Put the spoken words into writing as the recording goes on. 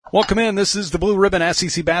Welcome in. This is the Blue Ribbon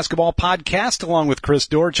SEC Basketball Podcast along with Chris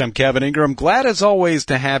Dortch. I'm Kevin Ingram. Glad as always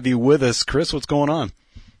to have you with us. Chris, what's going on?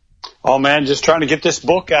 Oh, man, just trying to get this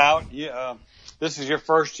book out. This is your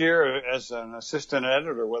first year as an assistant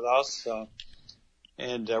editor with us.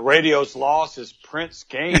 And radio's loss is print's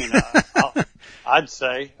gain, I'd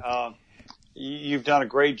say. You've done a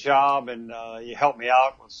great job, and you helped me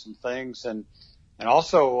out with some things. And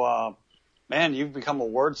also, man, you've become a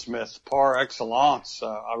wordsmith par excellence.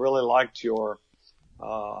 I really liked your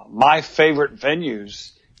my favorite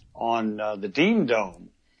venues on the Dean Dome,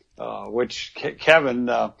 which Kevin,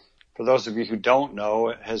 for those of you who don't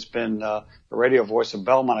know, has been the radio voice of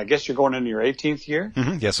Belmont. I guess you're going into your 18th year?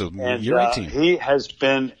 Mm-hmm. Yes, year 18. He has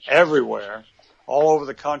been everywhere, all over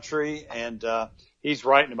the country, and he's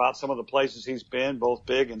writing about some of the places he's been, both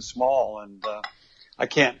big and small. And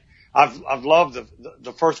I've loved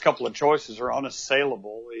the first couple of choices are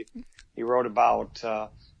unassailable. He wrote about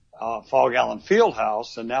Fog Allen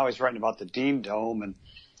Fieldhouse, and now he's writing about the Dean Dome. And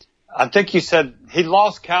I think you said he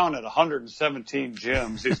lost count at 117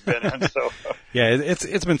 gyms he's been in. So yeah,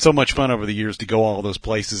 it's been so much fun over the years to go all those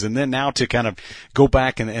places, and then now to kind of go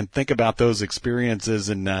back and think about those experiences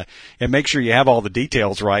and make sure you have all the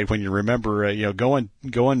details right when you remember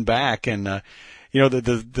going back and.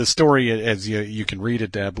 The story, as you can read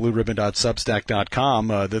it at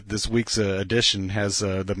blueribbon.substack.com, this week's edition has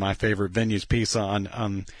the My Favorite Venues piece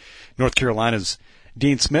on North Carolina's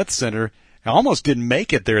Dean Smith Center. I almost didn't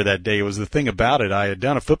make it there that day. It was the thing about it. I had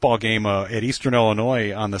done a football game at Eastern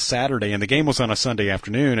Illinois on the Saturday, and the game was on a Sunday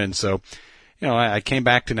afternoon. And so, I came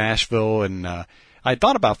back to Nashville, and I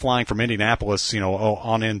thought about flying from Indianapolis,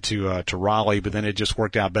 on into to Raleigh, but then it just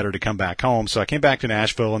worked out better to come back home. So I came back to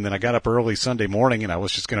Nashville, and then I got up early Sunday morning, and I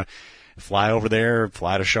was just going to fly over there,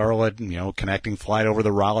 fly to Charlotte, connecting flight over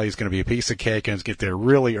to Raleigh is going to be a piece of cake, and get there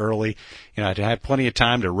really early. I had plenty of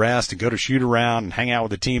time to rest and go to shoot around and hang out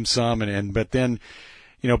with the team some, but then,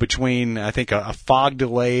 between, I think, a fog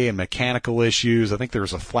delay and mechanical issues, I think there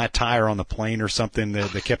was a flat tire on the plane or something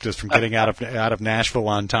that kept us from getting out of Nashville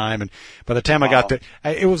on time. And by the time I got there,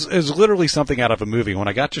 it was literally something out of a movie. When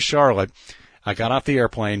I got to Charlotte, I got off the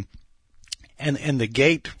airplane, and the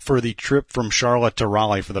gate for the trip from Charlotte to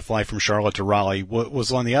Raleigh, for the flight from Charlotte to Raleigh,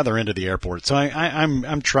 was on the other end of the airport. So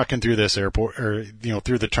I'm trucking through this airport, or,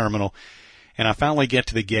 through the terminal. And I finally get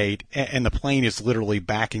to the gate, and the plane is literally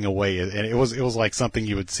backing away. And it was like something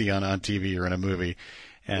you would see on TV or in a movie.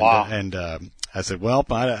 And, wow. I said, well,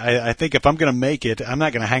 I think if I'm going to make it, I'm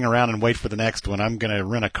not going to hang around and wait for the next one. I'm going to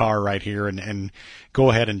rent a car right here and go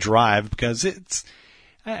ahead and drive, because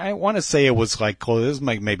I want to say it was like close,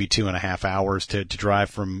 maybe 2.5 hours to drive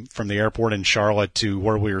from the airport in Charlotte to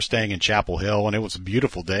where we were staying in Chapel Hill, and it was a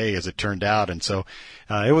beautiful day as it turned out. And so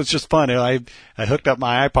it was just fun. I hooked up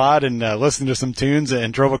my iPod and listened to some tunes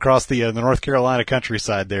and drove across the North Carolina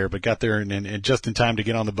countryside there, but got there and just in time to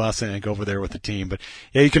get on the bus and go over there with the team. But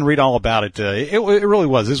yeah, you can read all about it. It really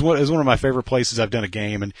was. It was one of my favorite places I've done a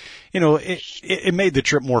game, and it made the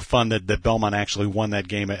trip more fun that Belmont actually won that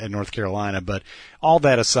game at North Carolina. But all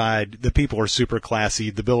that aside, the people are super classy.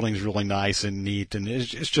 The building's really nice and neat, and it's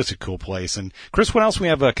just a cool place. And Chris, what else we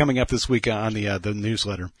have coming up this week on the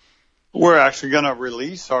newsletter? We're actually going to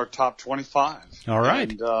release our top 25. All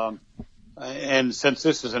right. And since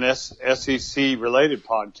this is an SEC related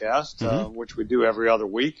podcast, which we do every other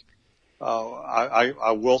week,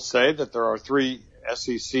 I will say that there are 3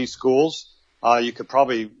 SEC schools. You could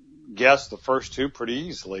probably guess the first 2 pretty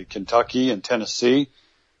easily, Kentucky and Tennessee.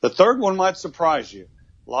 The third one might surprise you.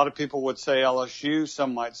 A lot of people would say LSU.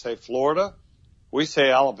 Some might say Florida. We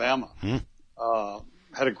say Alabama.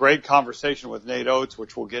 Had a great conversation with Nate Oates,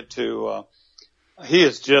 which we'll get to. He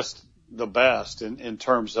is just the best in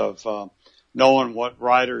terms of knowing what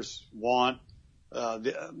writers want.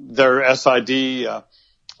 Their SID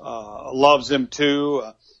loves him too.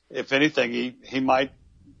 If anything, he might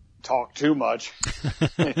talk too much,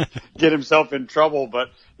 get himself in trouble, but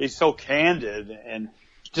he's so candid and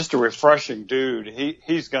just a refreshing dude.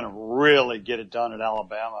 He's going to really get it done at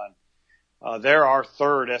Alabama. They're our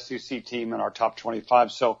third SEC team in our top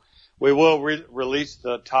 25. So we will release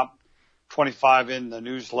the top 25 in the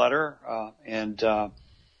newsletter. And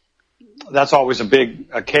that's always a big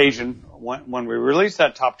occasion when we release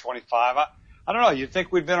that top 25. I don't know. You'd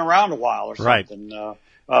think we'd been around a while or something.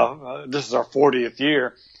 Right. This is our 40th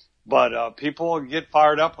year, but people get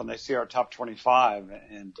fired up when they see our top 25,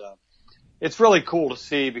 and it's really cool to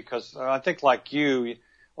see, because I think like you,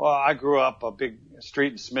 I grew up a big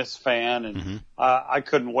Street and Smiths fan, and I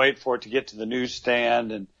couldn't wait for it to get to the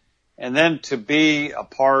newsstand, and then to be a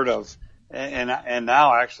part of, and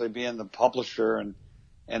now actually being the publisher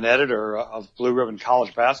and editor of Blue Ribbon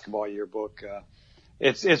College Basketball Yearbook.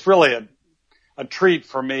 It's really a treat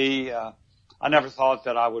for me. I never thought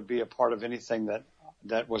that I would be a part of anything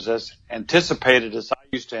that was as anticipated as I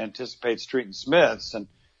used to anticipate Street and Smith's. And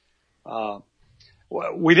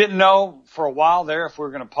we didn't know for a while there if we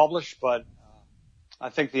were going to publish, but I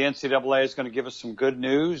think the NCAA is going to give us some good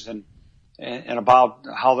news and about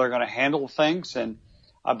how they're going to handle things. And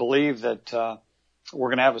I believe that we're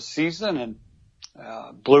going to have a season,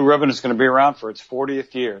 and Blue Ribbon is going to be around for its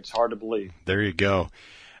 40th year. It's hard to believe. There you go.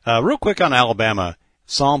 Real quick on Alabama.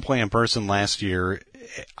 Saw them play in person last year.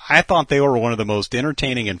 I thought they were one of the most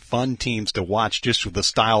entertaining and fun teams to watch, just with the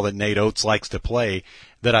style that Nate Oates likes to play,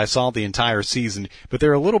 that I saw the entire season. But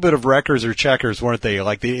they're a little bit of wreckers or checkers, weren't they?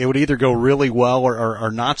 Like it would either go really well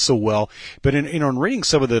or not so well. But in reading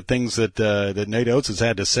some of the things that Nate Oates has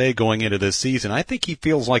had to say going into this season, I think he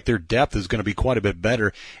feels like their depth is going to be quite a bit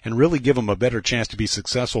better and really give them a better chance to be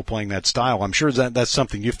successful playing that style. I'm sure that's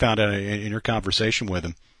something you found out in your conversation with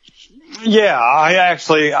him. Yeah, I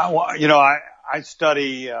actually, I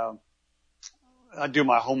study, I do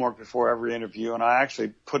my homework before every interview, and I actually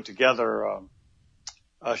put together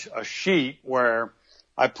a sheet where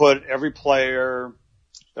I put every player,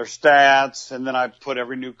 their stats, and then I put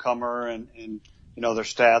every newcomer and their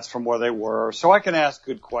stats from where they were, so I can ask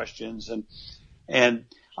good questions. And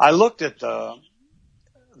I looked at the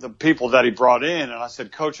people that he brought in, and I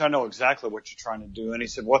said, Coach, I know exactly what you're trying to do. And he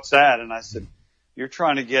said, what's that? And I said, you're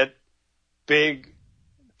trying to get big,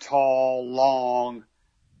 tall, long,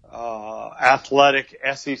 athletic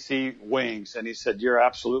SEC wings. And he said, you're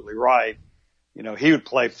absolutely right. He would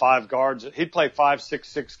play 5 guards. He'd play 5, 6,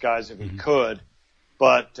 6 guys if he could.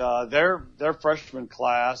 But their freshman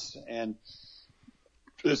class and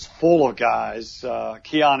is full of guys.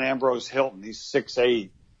 Keon Ambrose Hilton, he's 6'8".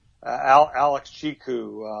 Alex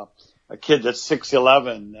Chiku, a kid that's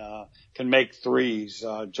 6'11", can make threes.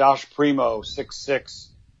 Josh Primo, 6'6".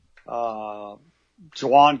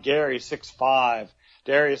 Juwan Gary, 6'5",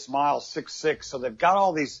 Darius Miles, 6'6". So they've got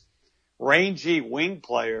all these rangy wing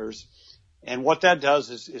players, and what that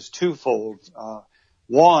does is twofold.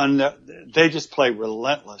 One, they just play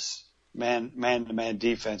relentless man-to-man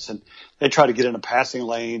defense, and they try to get into passing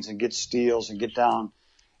lanes and get steals and get down.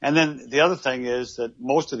 And then the other thing is that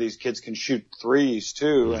most of these kids can shoot threes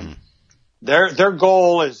too, and their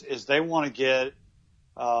goal is they want to get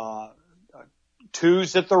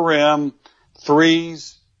twos at the rim,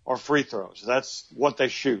 threes, or free throws. That's what they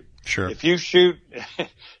shoot. Sure. If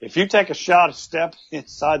you take a shot, a step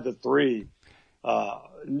inside the three,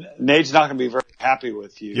 Nate's not going to be very happy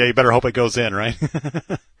with you. Yeah, you better hope it goes in, right?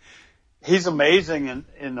 He's amazing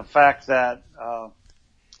in the fact that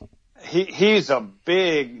he's a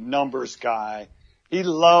big numbers guy. He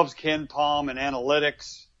loves Ken Palm and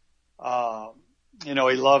analytics. He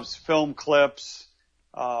loves film clips.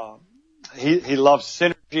 He loves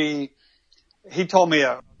synergy. He told me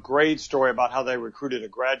a great story about how they recruited a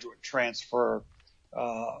graduate transfer,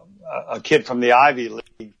 a kid from the Ivy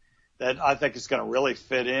League that I think is going to really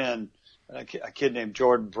fit in, a kid named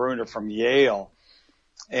Jordan Bruner from Yale.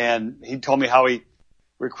 And he told me how he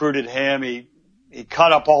recruited him. He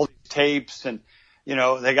cut up all these tapes, and,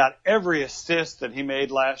 they got every assist that he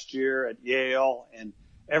made last year at Yale and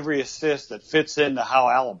every assist that fits into how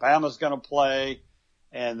Alabama's going to play.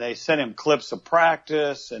 And they sent him clips of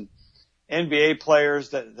practice and NBA players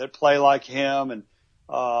that play like him. And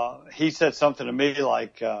he said something to me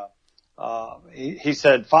like, he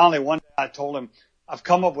said, finally one day I told him, I've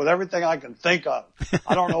come up with everything I can think of.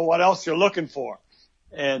 I don't know what else you're looking for.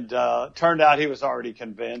 And turned out he was already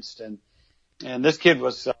convinced. And this kid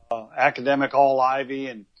was academic all Ivy,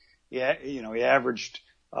 and he averaged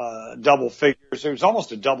double figures. He was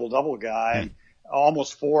almost a double guy, and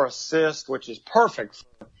almost 4 assists, which is perfect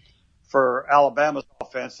for Alabama's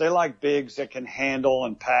offense. They like bigs that can handle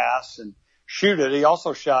and pass and shoot it. He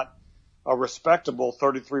also shot a respectable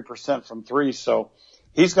 33% from three, so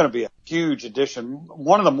he's going to be a huge addition,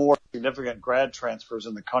 one of the more significant grad transfers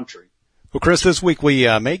in the country. Well, Chris, this week we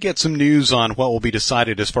may get some news on what will be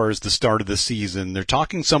decided as far as the start of the season. They're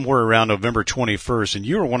talking somewhere around November 21st, and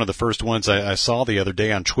you were one of the first ones I saw the other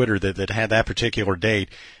day on Twitter that had that particular date.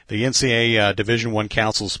 The NCAA Division I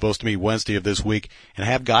Council is supposed to meet Wednesday of this week and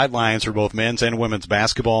have guidelines for both men's and women's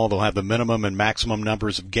basketball. They'll have the minimum and maximum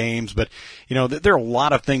numbers of games, but there are a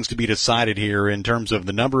lot of things to be decided here in terms of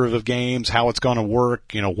the number of games, how it's going to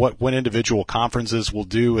work, what individual conferences will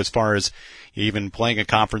do as far as even playing a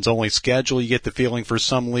conference-only schedule. schedule, you get the feeling for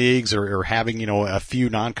some leagues or having, a few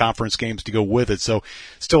non-conference games to go with it. So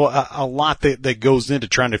still a lot that goes into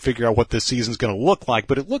trying to figure out what this season's going to look like.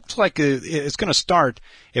 But it looks like it's going to start,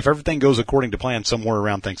 if everything goes according to plan, somewhere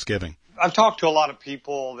around Thanksgiving. I've talked to a lot of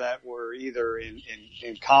people that were either in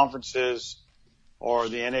conferences or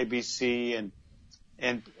the NABC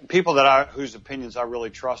and people whose opinions I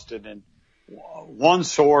really trusted. And one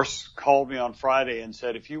source called me on Friday and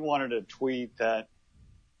said, if you wanted to tweet that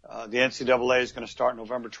the NCAA is going to start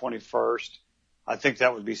November 21st, I think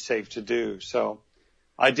that would be safe to do. So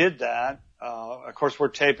I did that. Of course, we're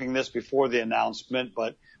taping this before the announcement,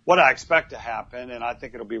 but what I expect to happen, and I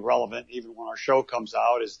think it'll be relevant even when our show comes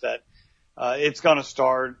out, is that it's going to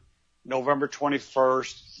start November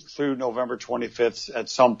 21st through November 25th at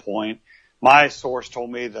some point. My source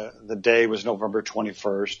told me the day was November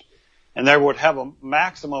 21st. And they would have a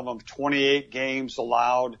maximum of 28 games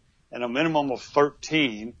allowed and a minimum of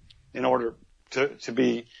 13 in order to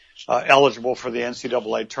be eligible for the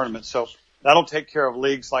NCAA tournament. So that'll take care of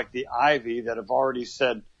leagues like the Ivy that have already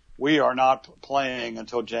said we are not playing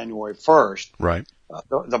until January 1st. Right.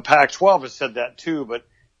 The Pac-12 has said that too, but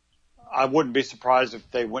I wouldn't be surprised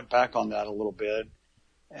if they went back on that a little bit.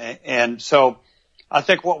 And so I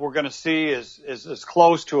think what we're going to see is as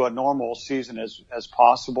close to a normal season as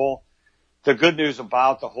possible. The good news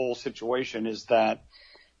about the whole situation is that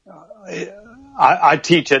I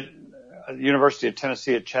teach at the University of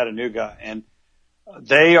Tennessee at Chattanooga, and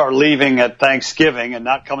they are leaving at Thanksgiving and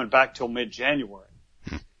not coming back till mid-January.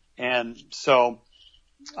 And so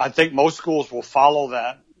I think most schools will follow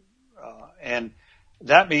that. And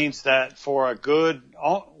that means that for a good,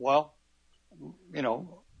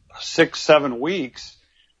 6-7 weeks,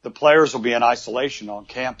 the players will be in isolation on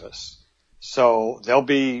campus. So they'll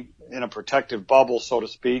be in a protective bubble, so to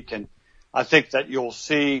speak. And I think that you'll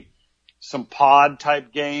see some pod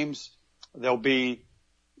type games. There'll be,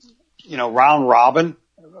 round robin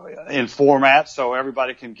in format so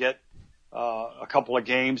everybody can get a couple of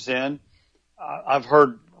games in. I've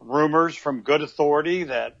heard rumors from good authority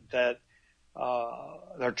that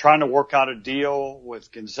they're trying to work out a deal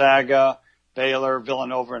with Gonzaga, Baylor,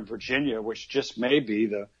 Villanova, and Virginia, which just may be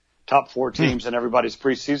the top 4 teams in everybody's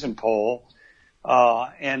preseason poll.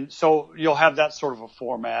 And so you'll have that sort of a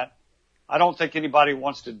format. I don't think anybody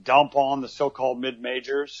wants to dump on the so-called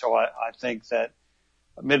mid-majors. So I think that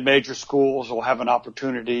mid-major schools will have an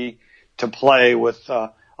opportunity to play with,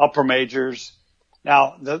 upper majors.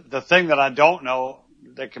 Now, the thing that I don't know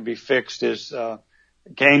that can be fixed is,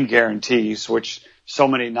 game guarantees, which so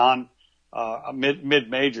many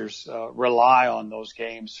mid-majors rely on those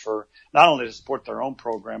games for not only to support their own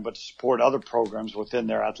program, but to support other programs within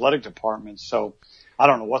their athletic departments. So I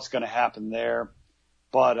don't know what's going to happen there,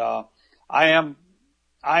 but I am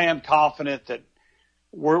confident that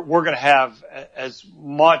we're going to have as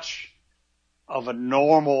much of a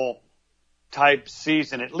normal type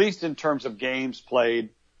season, at least in terms of games played,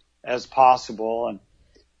 as possible. And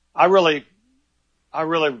I really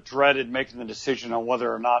dreaded making the decision on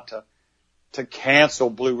whether or not to cancel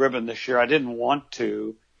Blue Ribbon this year. I didn't want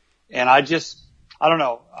to. And I don't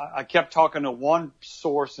know. I kept talking to one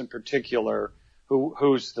source in particular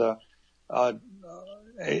who's an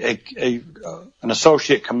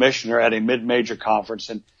associate commissioner at a mid-major conference.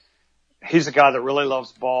 And he's a guy that really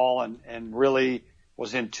loves ball and really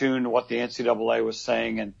was in tune to what the NCAA was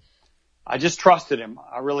saying. And I just trusted him.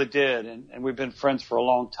 I really did. And we've been friends for a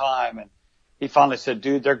long time. And he finally said,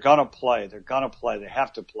 dude, they're going to play. They're going to play. They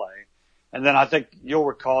have to play. And then I think you'll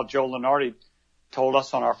recall Joe Lunardi told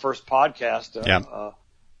us on our first podcast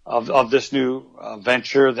of this new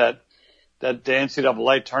venture that the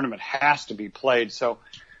NCAA tournament has to be played. So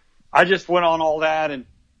I just went on all that and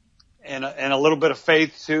a little bit of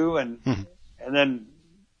faith too. And then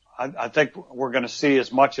I think we're going to see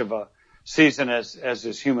as much of a season as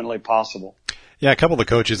is humanly possible. Yeah, a couple of the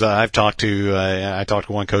coaches I've talked to, I talked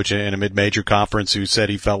to one coach in a mid-major conference who said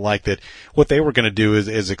he felt like that what they were going to do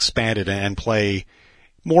is expand it and play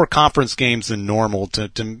more conference games than normal to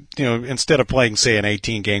instead of playing, say, an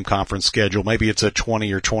 18-game conference schedule, maybe it's a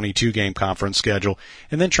 20 or 22-game conference schedule,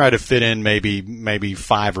 and then try to fit in maybe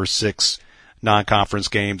 5 or 6 non-conference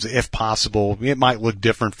games, if possible. It might look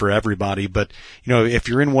different for everybody, but, if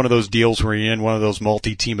you're in one of those deals where you're in one of those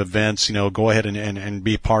multi-team events, go ahead and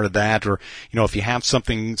be a part of that. Or, if you have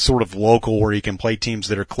something sort of local where you can play teams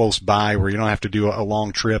that are close by, where you don't have to do a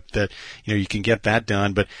long trip, that, you can get that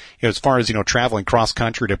done. But, as far as, traveling cross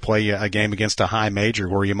country to play a game against a high major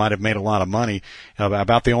where you might have made a lot of money,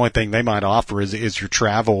 about the only thing they might offer is your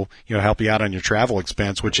travel, help you out on your travel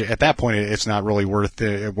expense, which at that point it's not really worth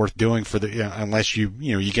doing for the, unless you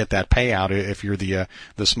get that payout if you're the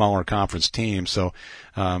smaller conference team. So,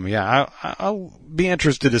 I'll be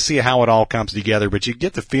interested to see how it all comes together, but you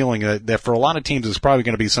get the feeling that for a lot of teams, it's probably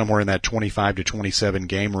going to be somewhere in that 25 to 27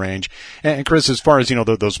 game range. And Chris, as far as,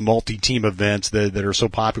 those multi-team events that are so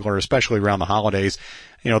popular, especially around the holidays,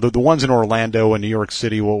 the ones in Orlando and New York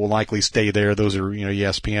City will likely stay there. Those are,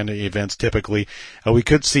 ESPN events typically. We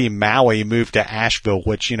could see Maui move to Asheville,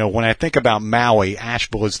 which, when I think about Maui,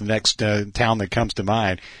 Asheville is the next town that comes to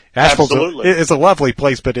mind. Asheville is a lovely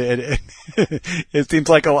place, but it seems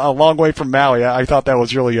like a long way from Maui. I thought that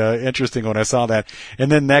was really interesting when I saw that.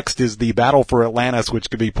 And then next is the Battle for Atlantis, which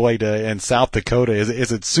could be played in South Dakota.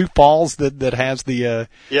 Is it Sioux Falls that has the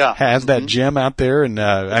has that gym out there? And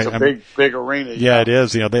it's a big arena. Yeah, it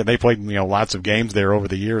is. They played lots of games there over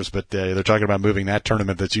the years, but they're talking about moving that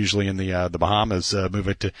tournament that's usually in the Bahamas, move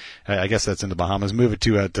it to I guess that's in the Bahamas, move it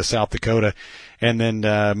to South Dakota. And then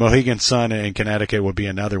Mohegan Sun in Connecticut would be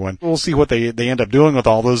another one. We'll see what they end up doing with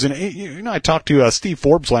all those. And I talked to Steve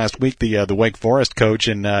Forbes last week, the Wake Forest coach,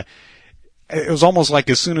 and it was almost like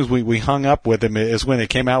as soon as we hung up with him is when they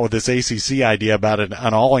came out with this ACC idea about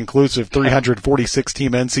an all-inclusive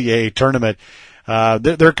 346-team NCAA tournament.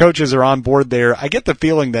 Their coaches are on board there. I get the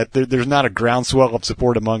feeling that there's not a groundswell of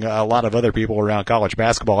support among a lot of other people around college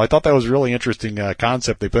basketball. I thought that was a really interesting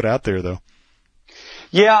concept they put out there, though.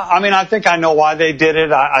 Yeah, I think I know why they did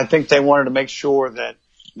it. I think they wanted to make sure that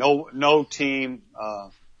no team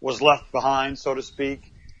was left behind, so to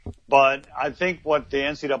speak. But I think what the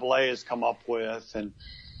NCAA has come up with, and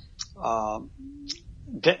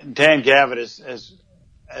Dan Gavitt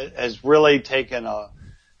has really taken a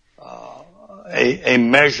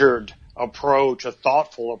measured approach, a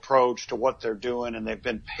thoughtful approach to what they're doing, and they've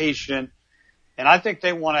been patient. And I think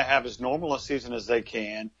they want to have as normal a season as they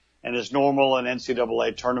can, and as normal an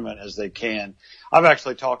NCAA tournament as they can. I've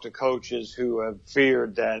actually talked to coaches who have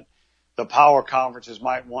feared that the power conferences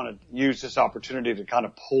might want to use this opportunity to kind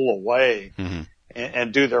of pull away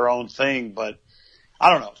and do their own thing. But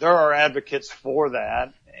I don't know. There are advocates for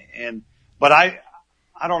that. But I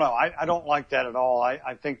don't know. I don't like that at all.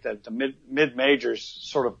 I think that the mid-majors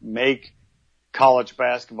sort of make college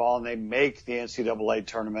basketball, and they make the NCAA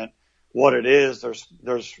tournament what it is. There's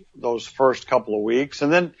those first couple of weeks.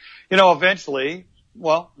 And then, eventually,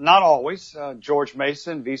 well, not always, George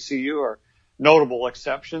Mason, VCU are notable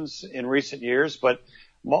exceptions in recent years, but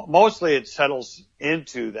mostly it settles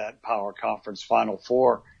into that power conference Final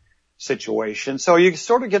Four situation. So you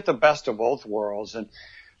sort of get the best of both worlds. And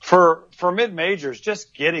for mid-majors,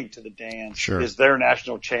 just getting to the dance is their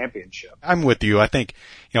national championship. I'm with you. I think,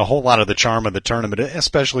 a whole lot of the charm of the tournament,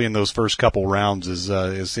 especially in those first couple rounds,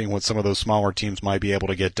 is seeing what some of those smaller teams might be able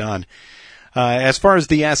to get done. As far as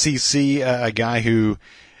the SEC, a guy who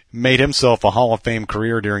made himself a Hall of Fame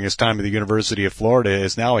career during his time at the University of Florida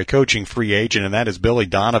is now a coaching free agent, and that is Billy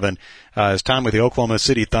Donovan. His time with the Oklahoma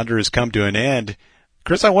City Thunder has come to an end.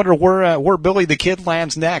 Chris, I wonder where Billy the Kid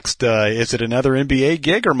lands next. Is it another NBA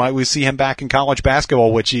gig, or might we see him back in college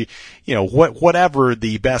basketball, which whatever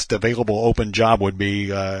the best available open job would be,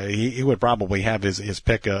 he would probably have his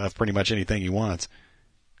pick of pretty much anything he wants.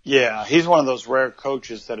 Yeah, he's one of those rare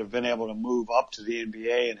coaches that have been able to move up to the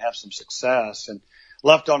NBA and have some success, and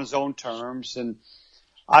left on his own terms. And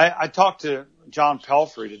I talked to John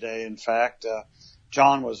Pelfrey today. In fact,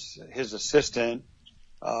 John was his assistant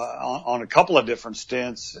on a couple of different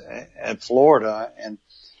stints at Florida, and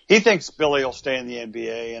he thinks Billy will stay in the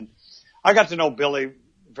NBA. And I got to know Billy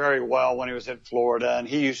very well when he was at Florida, and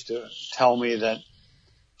he used to tell me that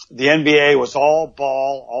the NBA was all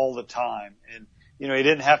ball all the time. And, he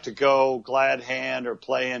didn't have to go glad hand or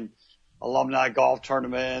play in alumni golf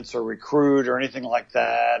tournaments or recruit or anything like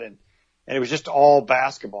that. And it was just all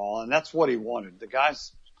basketball, and that's what he wanted. The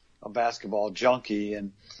guy's a basketball junkie.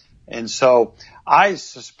 And so I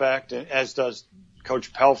suspect, as does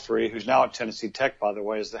Coach Pelfrey, who's now at Tennessee Tech, by the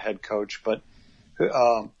way, as the head coach, but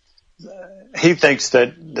he thinks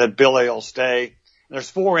that Billy will stay.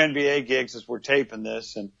 There's 4 NBA gigs as we're taping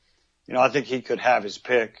this, and, I think he could have his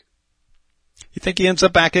pick. You think he ends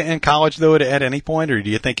up back in college, though, at any point, or do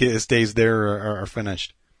you think his days there are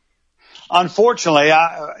finished? Unfortunately,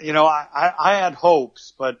 I had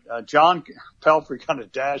hopes, but John Pelfrey kind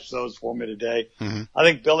of dashed those for me today. Mm-hmm. I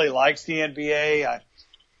think Billy likes the NBA.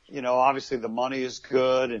 Obviously the money is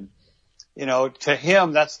good, and to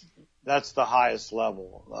him that's the highest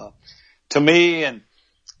level. To me, and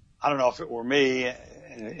I don't know if it were me,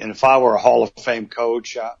 and if I were a Hall of Fame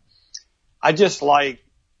coach, I just like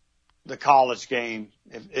the college game.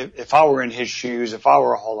 If I were in his shoes, if I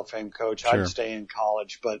were a Hall of Fame coach, sure, I'd stay in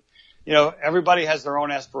college. But everybody has their own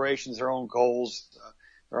aspirations, their own goals.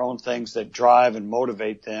 things that drive and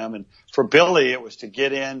motivate them. And for Billy, it was to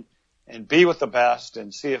get in and be with the best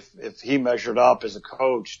and see if he measured up as a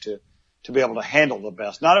coach to be able to handle the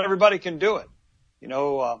best. Not everybody can do it.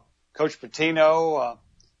 Coach Pitino,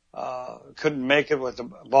 couldn't make it with the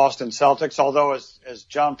Boston Celtics, although as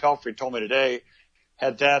John Pelfrey told me today,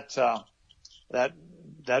 had that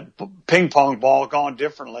ping pong ball gone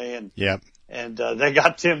differently and they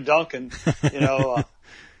got Tim Duncan,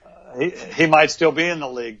 he might still be in the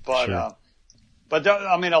league, but sure.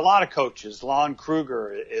 A lot of coaches, Lon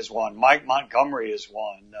Kruger is one, Mike Montgomery is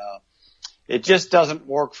one. It just doesn't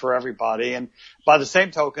work for everybody. And by the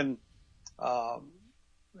same token,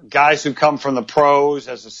 guys who come from the pros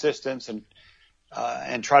as assistants and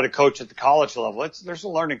try to coach at the college level, there's a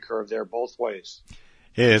learning curve there both ways.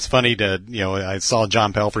 Yeah, it's funny I saw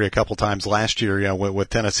John Pelfrey a couple times last year, with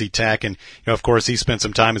Tennessee Tech, and of course he spent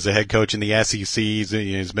some time as a head coach in the SEC.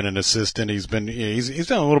 He's been an assistant. He's done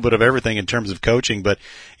a little bit of everything in terms of coaching. But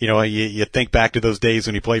you think back to those days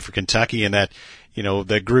when he played for Kentucky and that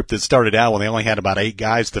the group that started out when they only had about 8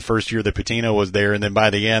 guys the first year that Pitino was there, and then by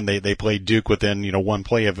the end they played Duke within one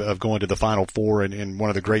play of going to the Final Four in one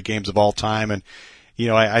of the great games of all time. And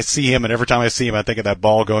I see him, and every time I see him, I think of that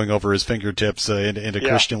ball going over his fingertips into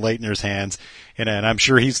Christian Laettner's hands, and I'm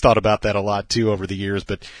sure he's thought about that a lot too over the years.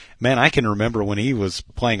 But man, I can remember when he was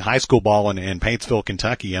playing high school ball in Paintsville,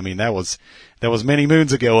 Kentucky. I mean, that was many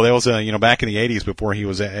moons ago. That was back in the '80s before he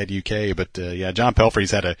was at UK. But John Pelfrey's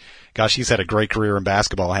had a great career in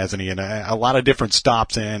basketball, hasn't he? And a lot of different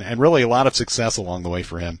stops and really a lot of success along the way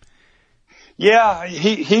for him. Yeah,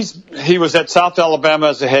 he was at South Alabama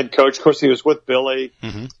as a head coach. Of course, he was with Billy.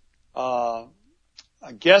 Mm-hmm.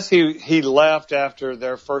 I guess he left after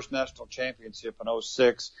their first national championship in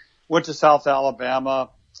 2006, went to South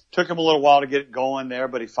Alabama. Took him a little while to get it going there,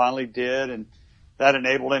 but he finally did, and that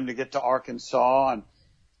enabled him to get to Arkansas. And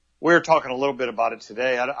we were talking a little bit about it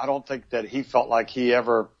today. I don't think that he felt like he had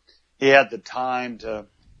the time to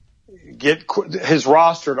get his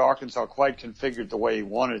roster at Arkansas quite configured the way he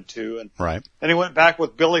wanted to. And right. Then he went back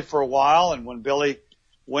with Billy for a while. And when Billy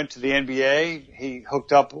went to the NBA, he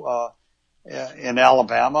hooked up, in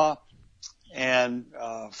Alabama. And,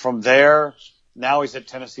 from there, now he's at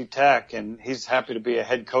Tennessee Tech and he's happy to be a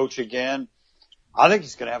head coach again. I think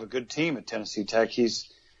he's going to have a good team at Tennessee Tech. He's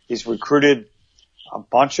recruited a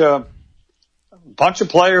bunch of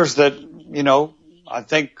players that, I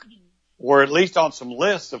think were at least on some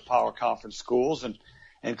lists of power conference schools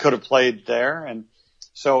and could have played there. And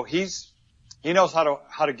so he knows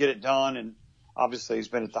how to get it done. And obviously he's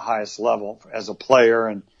been at the highest level as a player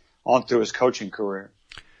and on through his coaching career.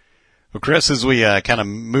 Well, Chris, as we kind of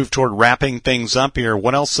move toward wrapping things up here,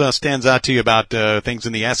 what else stands out to you about things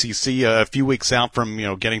in the SEC a few weeks out from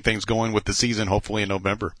getting things going with the season, hopefully in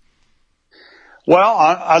November? Well,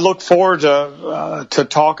 I look forward to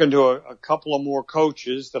talking to a couple of more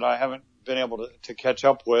coaches that I haven't been able to catch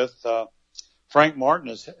up with. Frank Martin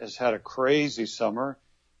has had a crazy summer.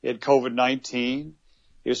 He had COVID-19.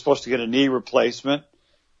 He was supposed to get a knee replacement.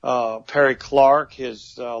 Perry Clark,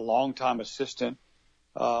 his longtime assistant,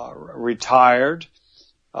 retired.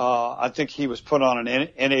 I think he was put on an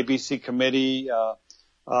NABC committee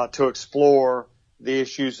to explore the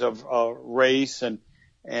issues of race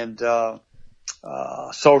and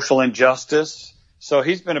social injustice. So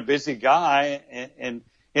he's been a busy guy, and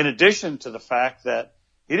in addition to the fact that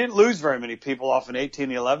he didn't lose very many people off an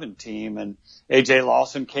 18-11 team, and A.J.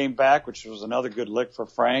 Lawson came back, which was another good lick for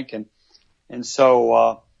Frank, and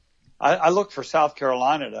so I look for South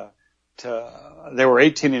Carolina they were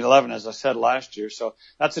 18-11, as I said last year, so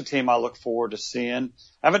that's a team I look forward to seeing.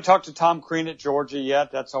 I haven't talked to Tom Crean at Georgia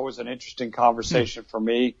yet. That's always an interesting conversation for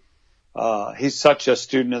me. He's such a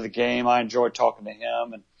student of the game. I enjoy talking to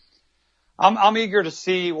him, and I'm eager to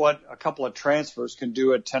see what a couple of transfers can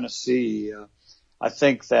do at Tennessee. I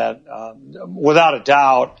think that, without a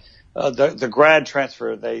doubt, the grad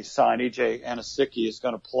transfer they signed, E.J. Anasicki, is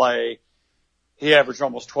going to play. He averaged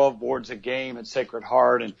almost 12 boards a game at Sacred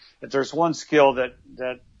Heart. And if there's one skill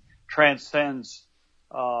that transcends,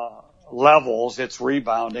 levels, it's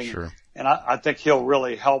rebounding. Sure. And I think he'll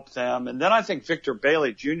really help them. And then I think Victor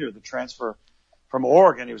Bailey Jr., the transfer from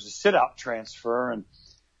Oregon, he was a sit-out transfer. And,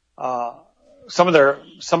 some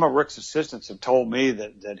of Rick's assistants have told me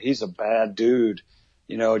that he's a bad dude,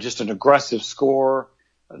 just an aggressive scorer.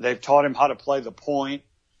 They've taught him how to play the point.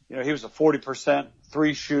 He was a 40%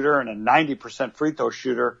 three shooter and a 90% free throw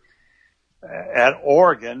shooter at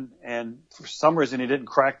Oregon. And for some reason, he didn't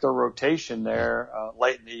crack their rotation there,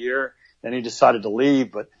 late in the year. Then he decided to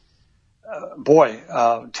leave. But,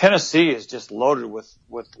 Tennessee is just loaded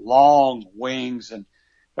with long wings, and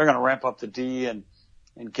they're going to ramp up the D. And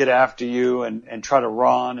get after you and try to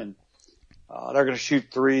run, and they're going to shoot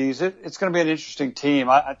threes. It's going to be an interesting team.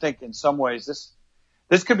 I think in some ways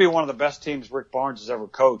this could be one of the best teams Rick Barnes has ever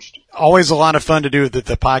coached. Always a lot of fun to do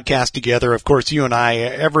the podcast together. Of course, you and I,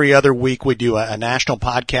 every other week we do a national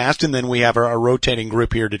podcast, and then we have a rotating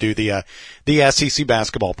group here to do the SEC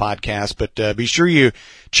basketball podcast. But be sure you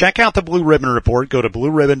check out the Blue Ribbon Report. Go to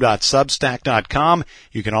blueribbon.substack.com.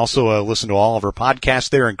 You can also listen to all of our podcasts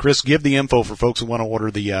there. And Chris, give the info for folks who want to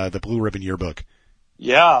order the Blue Ribbon Yearbook.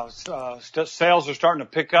 Yeah, sales are starting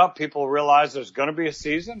to pick up. People realize there's going to be a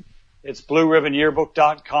season. It's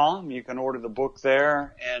blueribbonyearbook.com. You can order the book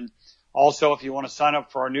there. And also, if you want to sign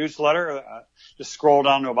up for our newsletter, just scroll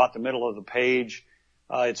down to about the middle of the page.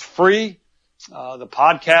 It's free. The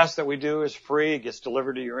podcast that we do is free. It gets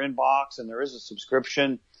delivered to your inbox, and there is a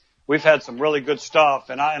subscription. We've had some really good stuff,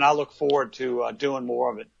 and I look forward to doing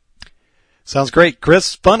more of it. Sounds great.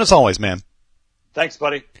 Chris, fun as always, man. Thanks,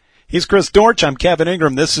 buddy. He's Chris Dortch. I'm Kevin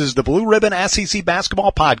Ingram. This is the Blue Ribbon SEC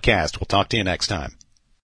Basketball Podcast. We'll talk to you next time.